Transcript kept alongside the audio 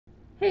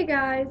Hey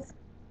guys,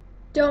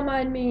 don't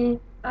mind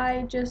me,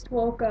 I just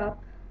woke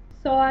up.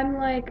 So I'm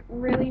like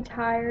really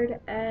tired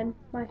and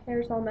my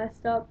hair's all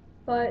messed up,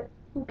 but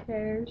who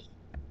cares?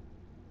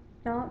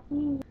 Not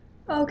me.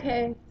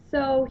 Okay,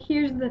 so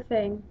here's the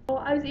thing. So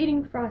I was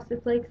eating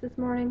Frosted Flakes this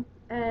morning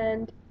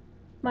and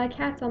my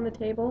cat's on the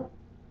table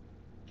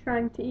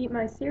trying to eat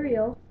my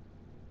cereal.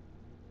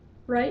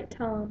 Right,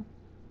 Tom?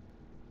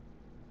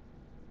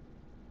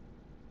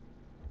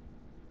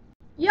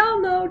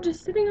 Y'all know,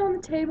 just sitting on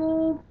the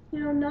table,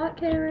 not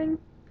caring,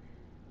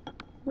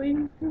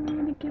 waiting for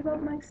me to give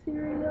up my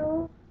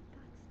cereal.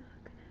 That's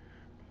not gonna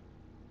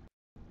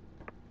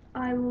happen.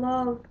 I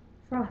love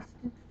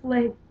Frosted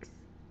Flakes.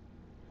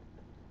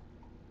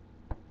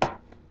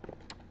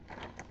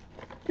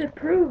 To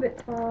prove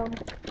it, Tom.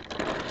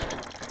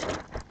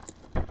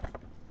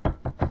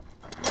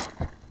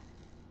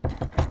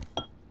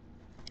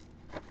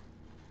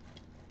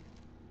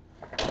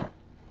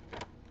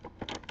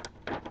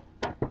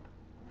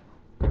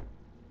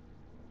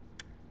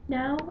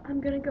 Now I'm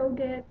gonna go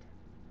get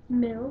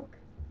milk.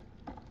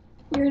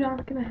 You're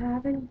not gonna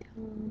have any,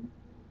 Tom.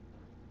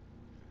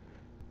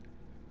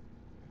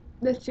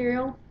 This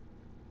cereal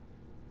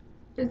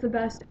is the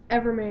best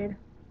ever made.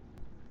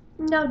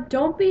 Now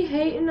don't be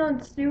hating on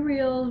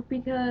cereals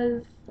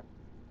because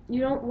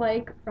you don't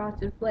like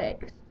Frosted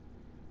Flakes.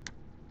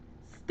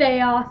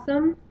 Stay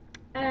awesome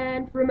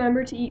and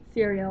remember to eat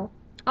cereal.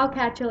 I'll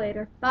catch you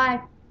later.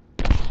 Bye.